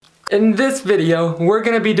In this video, we're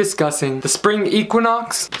going to be discussing the spring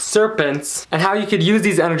equinox, serpents, and how you could use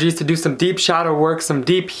these energies to do some deep shadow work, some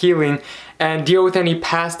deep healing, and deal with any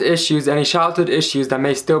past issues, any childhood issues that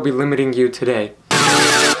may still be limiting you today.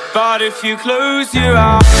 But if you close your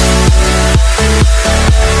eyes.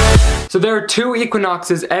 So there are 2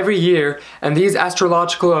 equinoxes every year, and these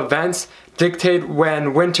astrological events dictate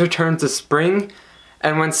when winter turns to spring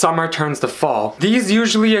and when summer turns to fall. These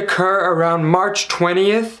usually occur around March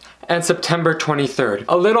 20th and September 23rd.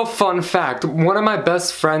 A little fun fact, one of my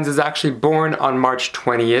best friends is actually born on March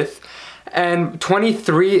 20th, and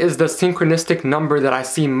 23 is the synchronistic number that I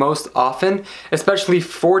see most often, especially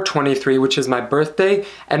 423, which is my birthday,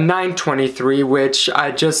 and 923, which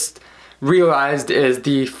I just realized is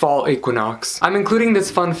the fall equinox. I'm including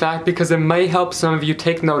this fun fact because it may help some of you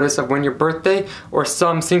take notice of when your birthday or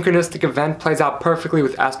some synchronistic event plays out perfectly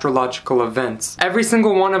with astrological events. Every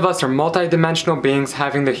single one of us are multi-dimensional beings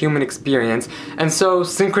having the human experience, and so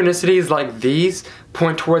synchronicities like these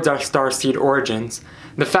point towards our starseed origins.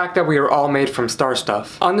 The fact that we are all made from star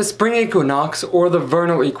stuff. On the spring equinox, or the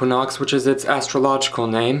vernal equinox, which is its astrological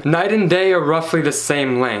name, night and day are roughly the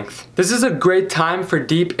same length. This is a great time for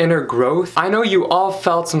deep inner growth. I know you all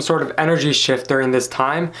felt some sort of energy shift during this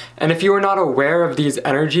time, and if you were not aware of these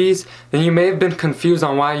energies, then you may have been confused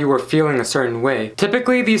on why you were feeling a certain way.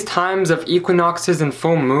 Typically, these times of equinoxes and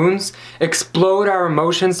full moons explode our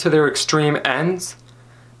emotions to their extreme ends.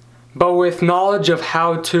 But with knowledge of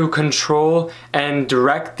how to control and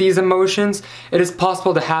direct these emotions, it is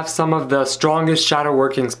possible to have some of the strongest shadow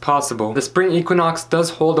workings possible. The spring equinox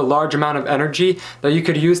does hold a large amount of energy that you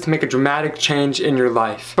could use to make a dramatic change in your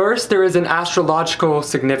life. First, there is an astrological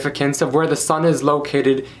significance of where the sun is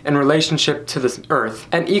located in relationship to the earth.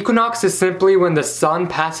 An equinox is simply when the sun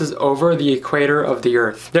passes over the equator of the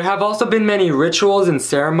earth. There have also been many rituals and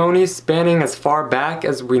ceremonies spanning as far back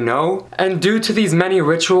as we know, and due to these many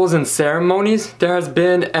rituals and ceremonies, there has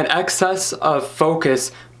been an excess of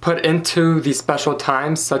focus put into these special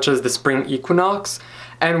times, such as the spring equinox,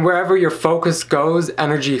 and wherever your focus goes,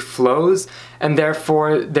 energy flows, and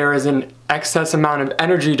therefore there is an excess amount of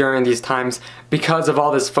energy during these times because of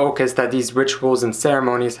all this focus that these rituals and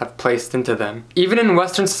ceremonies have placed into them. Even in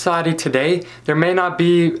Western society today, there may not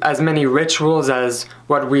be as many rituals as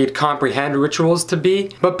what we'd comprehend rituals to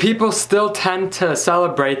be, but people still tend to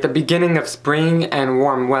celebrate the beginning of spring and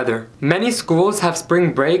warm weather. Many schools have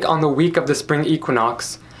spring break on the week of the spring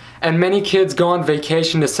equinox, and many kids go on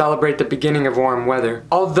vacation to celebrate the beginning of warm weather.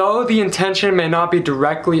 Although the intention may not be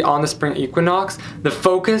directly on the spring equinox, the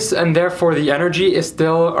focus and therefore the energy is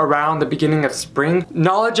still around the beginning of spring.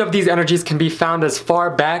 Knowledge of these energies can be found as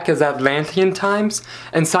far back as Atlantean times,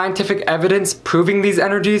 and scientific evidence proving these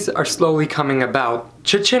energies are slowly coming about.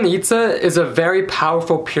 Chichen Itza is a very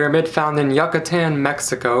powerful pyramid found in Yucatan,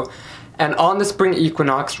 Mexico, and on the spring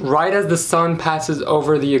equinox, right as the sun passes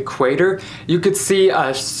over the equator, you could see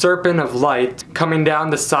a serpent of light coming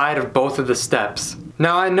down the side of both of the steps.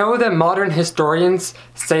 Now, I know that modern historians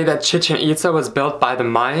say that Chichen Itza was built by the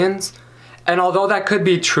Mayans, and although that could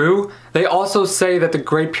be true, they also say that the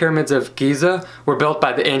Great Pyramids of Giza were built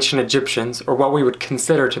by the ancient Egyptians, or what we would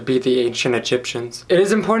consider to be the ancient Egyptians. It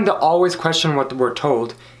is important to always question what we're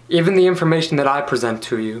told, even the information that I present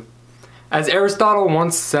to you. As Aristotle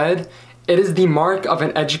once said, it is the mark of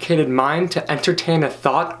an educated mind to entertain a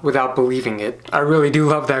thought without believing it. I really do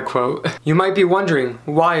love that quote. You might be wondering,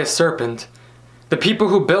 why a serpent? The people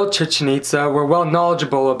who built Chichen Itza were well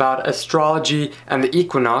knowledgeable about astrology and the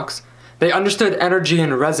equinox. They understood energy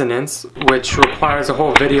and resonance, which requires a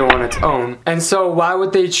whole video on its own. And so why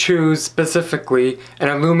would they choose specifically an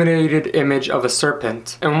illuminated image of a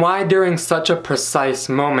serpent? And why during such a precise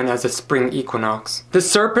moment as a spring equinox? The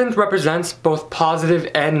serpent represents both positive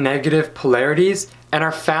and negative polarities and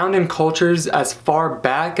are found in cultures as far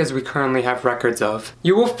back as we currently have records of.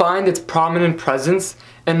 You will find its prominent presence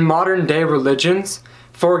in modern day religions.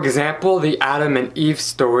 For example, the Adam and Eve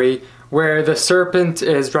story, where the serpent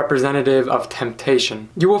is representative of temptation.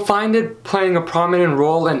 You will find it playing a prominent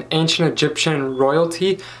role in ancient Egyptian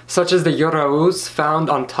royalty, such as the yora'us found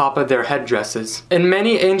on top of their headdresses. In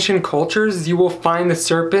many ancient cultures, you will find the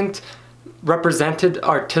serpent represented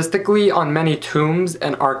artistically on many tombs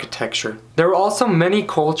and architecture. There were also many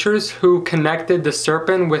cultures who connected the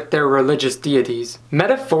serpent with their religious deities.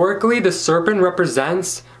 Metaphorically, the serpent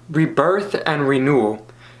represents rebirth and renewal.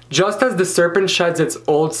 Just as the serpent sheds its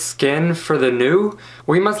old skin for the new,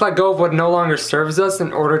 we must let go of what no longer serves us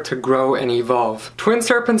in order to grow and evolve. Twin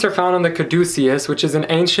serpents are found on the caduceus, which is an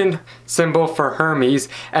ancient symbol for Hermes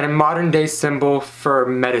and a modern day symbol for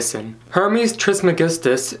medicine. Hermes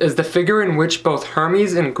Trismegistus is the figure in which both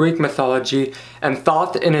Hermes in Greek mythology and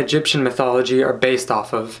Thoth in Egyptian mythology are based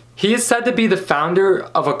off of. He is said to be the founder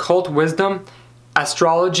of occult wisdom,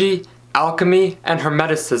 astrology, alchemy, and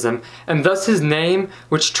hermeticism, and thus his name,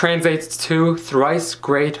 which translates to thrice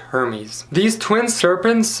great Hermes. These twin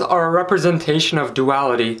serpents are a representation of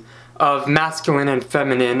duality, of masculine and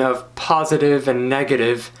feminine, of positive and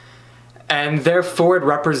negative, and therefore it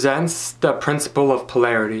represents the principle of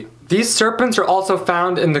polarity. These serpents are also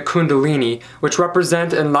found in the Kundalini, which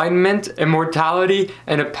represent enlightenment, immortality,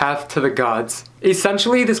 and a path to the gods.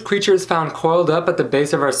 Essentially, this creature is found coiled up at the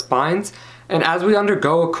base of our spines, and as we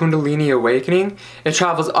undergo a Kundalini awakening, it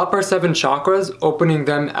travels up our 7 chakras, opening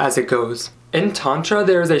them as it goes. In Tantra,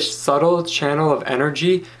 there is a subtle channel of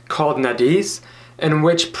energy called nadis, in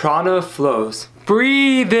which prana flows.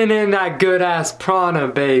 Breathing in that good ass prana,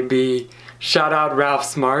 baby. Shout out Ralph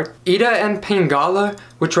Smart. Ida and Pingala,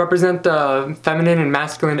 which represent the feminine and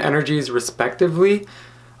masculine energies respectively,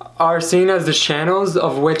 are seen as the channels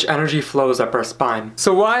of which energy flows up our spine.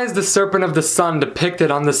 So why is the Serpent of the Sun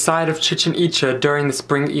depicted on the side of Chichen Itza during the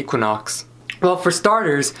spring equinox? Well, for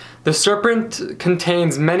starters, the serpent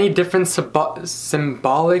contains many different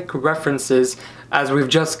symbolic references, as we've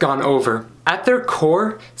just gone over. At their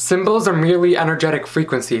core, symbols are merely energetic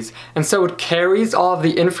frequencies, and so it carries all of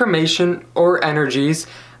the information or energies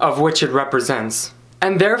of which it represents.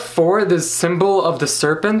 And therefore, the symbol of the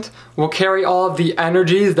serpent will carry all of the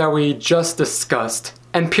energies that we just discussed.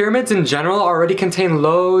 And pyramids in general already contain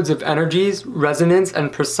loads of energies, resonance,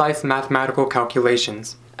 and precise mathematical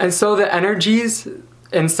calculations. And so the energies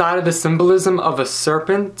inside of the symbolism of a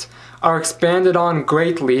serpent are expanded on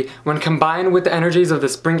greatly when combined with the energies of the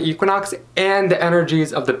spring equinox and the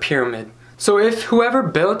energies of the pyramid. So if whoever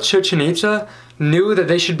built Chichen Itza knew that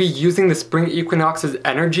they should be using the spring equinox's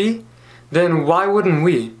energy, then why wouldn't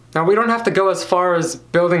we? Now, we don't have to go as far as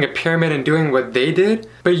building a pyramid and doing what they did,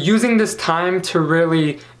 but using this time to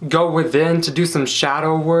really go within, to do some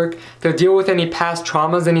shadow work, to deal with any past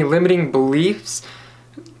traumas, any limiting beliefs,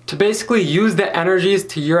 to basically use the energies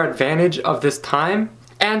to your advantage of this time,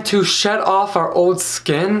 and to shed off our old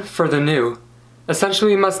skin for the new.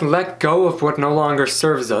 Essentially, we must let go of what no longer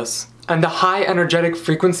serves us. And the high energetic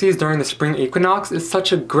frequencies during the spring equinox is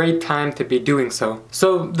such a great time to be doing so.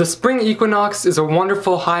 So the spring equinox is a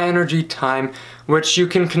wonderful high energy time which you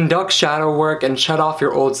can conduct shadow work and shed off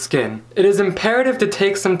your old skin. It is imperative to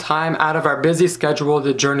take some time out of our busy schedule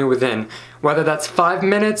to journey within. Whether that's 5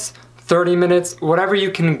 minutes, 30 minutes, whatever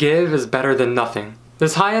you can give is better than nothing.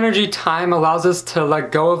 This high energy time allows us to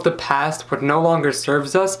let go of the past, what no longer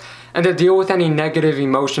serves us, and to deal with any negative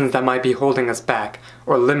emotions that might be holding us back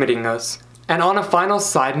or limiting us. And on a final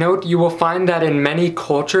side note, you will find that in many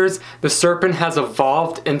cultures, the serpent has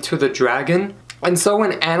evolved into the dragon. And so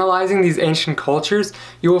when analyzing these ancient cultures,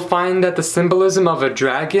 you will find that the symbolism of a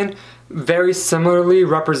dragon very similarly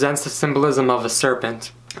represents the symbolism of a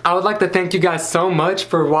serpent. I would like to thank you guys so much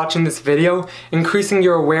for watching this video, increasing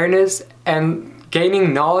your awareness, and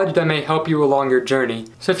gaining knowledge that may help you along your journey.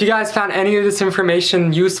 So if you guys found any of this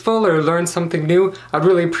information useful or learned something new, I'd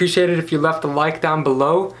really appreciate it if you left a like down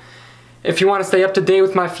below. If you want to stay up to date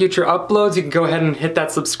with my future uploads, you can go ahead and hit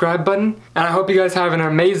that subscribe button. And I hope you guys have an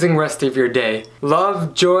amazing rest of your day.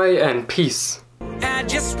 Love, joy, and peace. I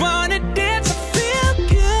just wanna